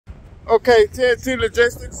Okay, TNT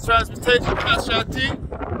Logistics, Transportation, Cash IT.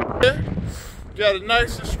 Yeah. Got it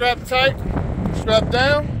nice and strapped tight, strapped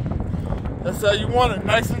down. That's how you want it,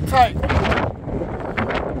 nice and tight.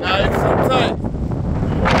 Nice and tight.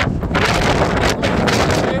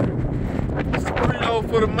 It's a preload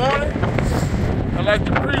for the morning. I like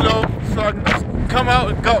the preload so I can just come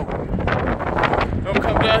out and go. Don't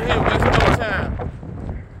come down here and waste no time.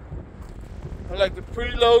 I like to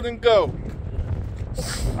preload and go.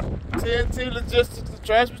 TNT Logistics and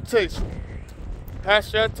Transportation.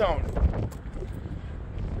 Hashtag Tony.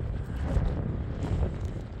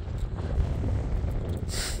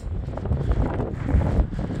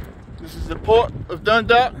 This is the port of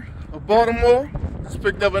Dundalk, of Baltimore. Just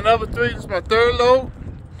picked up another 3. This is my 3rd load.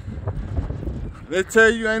 They tell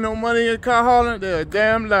you ain't no money in car hauling, they're a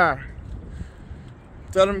damn lie.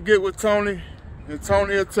 Tell them get with Tony, and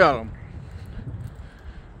Tony will tell them.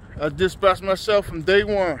 I dispatched myself from day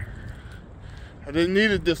 1. I didn't need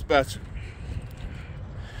a dispatcher.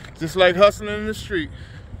 Just like hustling in the street.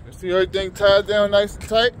 You see everything tied down nice and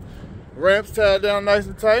tight. Ramps tied down nice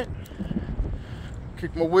and tight.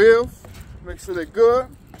 Kick my wheels, make sure they're good.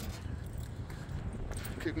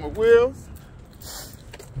 Kick my wheels.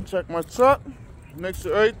 Check my truck, make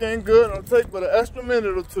sure everything good. It'll take but an extra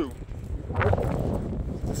minute or 2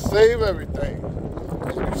 to save everything.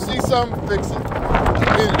 If you see something, fix it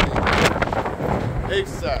immediately.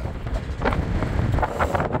 ASAP.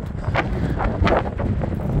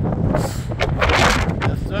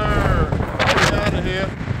 Yes, sir. Get out of here.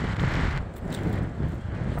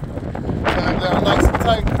 Time down nice and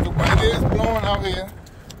tight because the wind is blowing out here.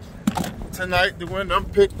 Tonight, the wind done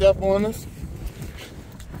picked up on us.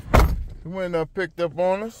 The wind done picked up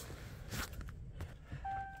on us.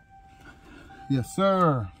 Yes,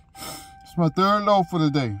 sir. It's my 3rd load for the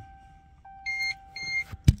day.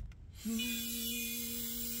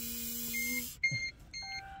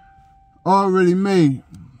 Already made.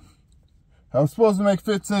 I was supposed to make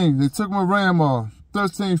 15. They took my RAM off.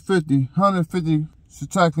 $13.50, 150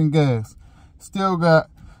 subtracting gas. Still got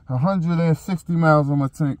 160 miles on my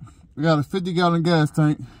tank. I got a 50-gallon gas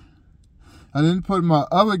tank. I didn't put my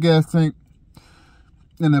other gas tank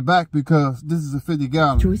in the back because this is a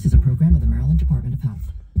 50-gallon. Choice is a program of the Maryland Department of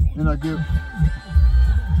Health. And I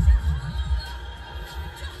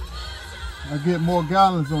get more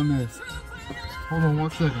gallons on this. Hold on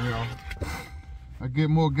 1 second, y'all. I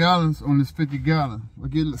get more gallons on this 50-gallon.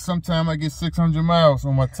 Sometimes I get 600 miles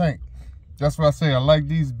on my tank. That's why I say I like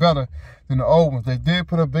these better than the old ones. They did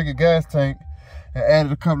put a bigger gas tank and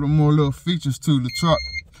added a couple of more little features to the truck.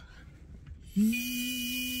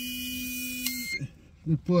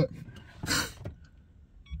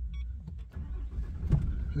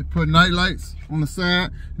 They put night lights on the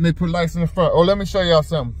side and they put lights in the front. Oh, let me show y'all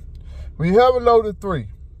something. When you have a load of 3,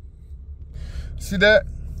 see that?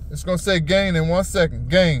 It's gonna say gain in 1 second.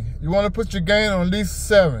 Gain. You want to put your gain on at least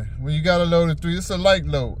 7 when you got a load of 3. This is a light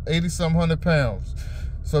load, 80-some 100 pounds.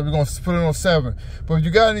 So we're gonna put it on 7. But if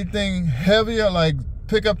you got anything heavier like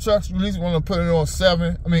pickup trucks, you at least want to put it on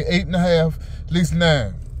 8.5, at least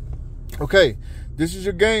 9. Okay, this is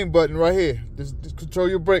your gain button right here. This control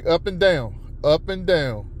your brake up and down, up and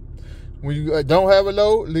down. When you don't have a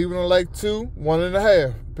load, leave it on like 2,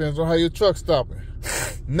 1.5. Depends on how your truck's stopping.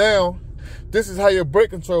 Now, this is how your brake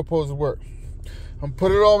control supposed to work. I'm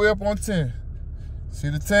put it all the way up on 10. See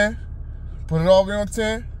the 10? Put it all the way on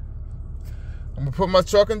 10. I'm gonna put my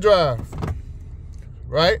truck in drive.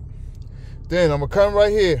 Right? Then I'm gonna come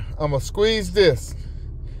right here. I'm gonna squeeze this.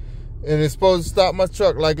 And it's supposed to stop my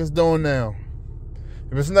truck like it's doing now.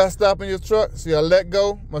 If it's not stopping your truck, see I let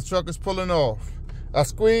go, my truck is pulling off. I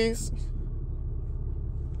squeeze,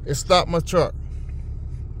 it stopped my truck.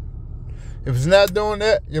 If it's not doing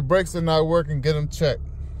that, your brakes are not working, get them checked.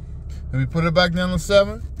 Let me put it back down on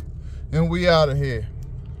 7, and we out of here.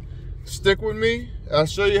 Stick with me, I'll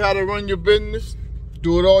show you how to run your business.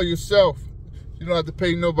 Do it all yourself. You don't have to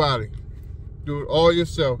pay nobody. Do it all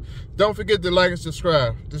yourself. Don't forget to like and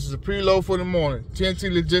subscribe. This is a preload for the morning.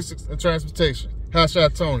 TNT Logistics and Transportation.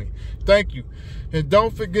 Hashtag Tony. Thank you. And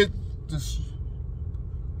don't forget this.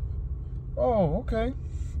 Oh, okay.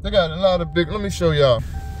 They got a lot of big, let me show y'all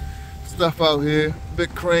stuff out here.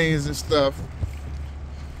 Big cranes and stuff.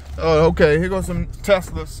 Oh, okay. Here goes some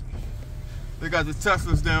Teslas. They got the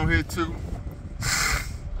Teslas down here too.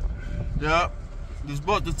 Yep. Just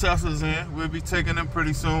bought the Teslas in. We'll be taking them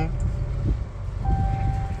pretty soon.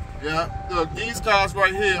 Yeah, look, these cars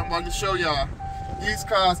right here, I'm about to show y'all. These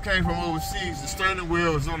cars came from overseas. The steering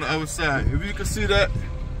wheel is on the other side. If you can see that,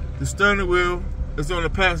 the steering wheel is on the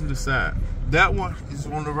passenger side. That one is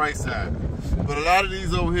on the right side. But a lot of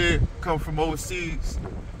these over here come from overseas.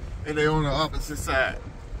 and they on the opposite side.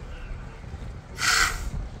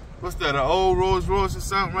 What's that, an old Rolls Royce or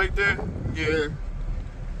something right there? Yeah.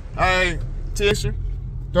 Alright, Tisha,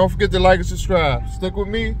 don't forget to like and subscribe. Stick with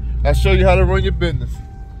me. I'll show you how to run your business.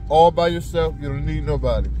 All by yourself. You don't need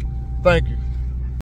nobody. Thank you.